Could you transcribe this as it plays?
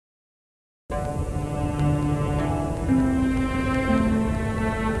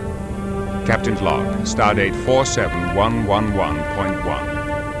Captain's log, stardate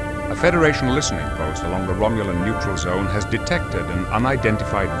 47111.1. A Federation listening post along the Romulan neutral zone has detected an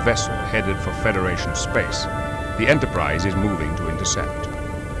unidentified vessel headed for Federation space. The Enterprise is moving to intercept.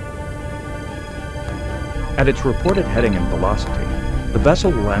 At its reported heading and velocity, the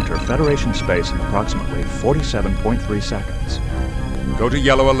vessel will enter Federation space in approximately 47.3 seconds. Go to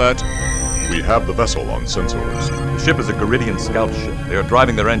yellow alert. We have the vessel on sensors. The ship is a Garidian scout ship. They are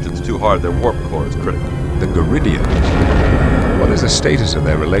driving their engines too hard. Their warp core is critical. The Garidians? What is the status of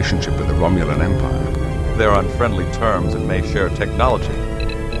their relationship with the Romulan Empire? They are on friendly terms and may share technology.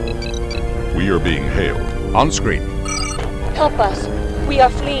 We are being hailed. On screen. Help us. We are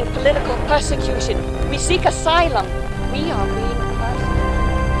fleeing political persecution. We seek asylum. We are being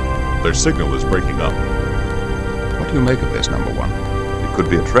persecuted. Their signal is breaking up. What do you make of this, number one? It could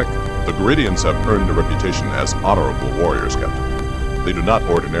be a trick. The Garidians have earned a reputation as honorable warriors, Captain. They do not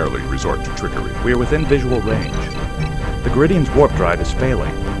ordinarily resort to trickery. We are within visual range. The Garidians' warp drive is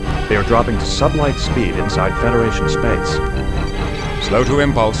failing. They are dropping to sublight speed inside Federation space. Slow to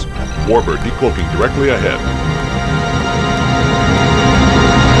impulse. Warbird decloaking directly ahead.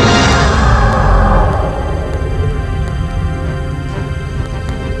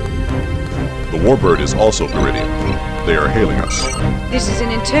 The Warbird is also Garidian. They are hailing us. This is an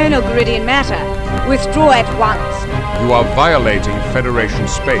internal Garidian matter. Withdraw at once. You are violating Federation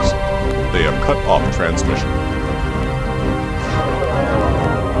space. They have cut off transmission.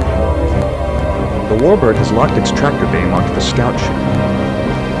 The Warbird has locked its tractor beam onto the scout ship.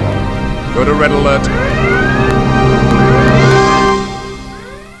 Go to red alert.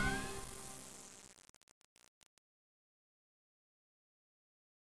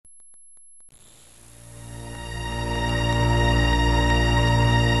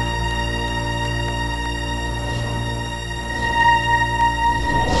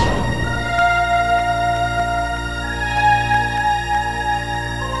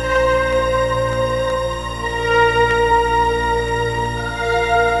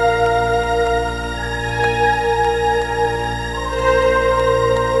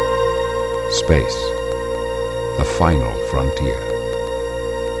 Space, the final frontier.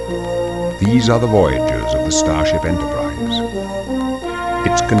 These are the voyagers of the Starship Enterprise.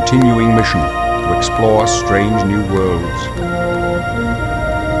 Its continuing mission to explore strange new worlds,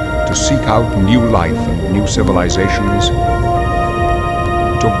 to seek out new life and new civilizations,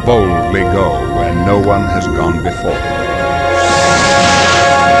 to boldly go where no one has gone before.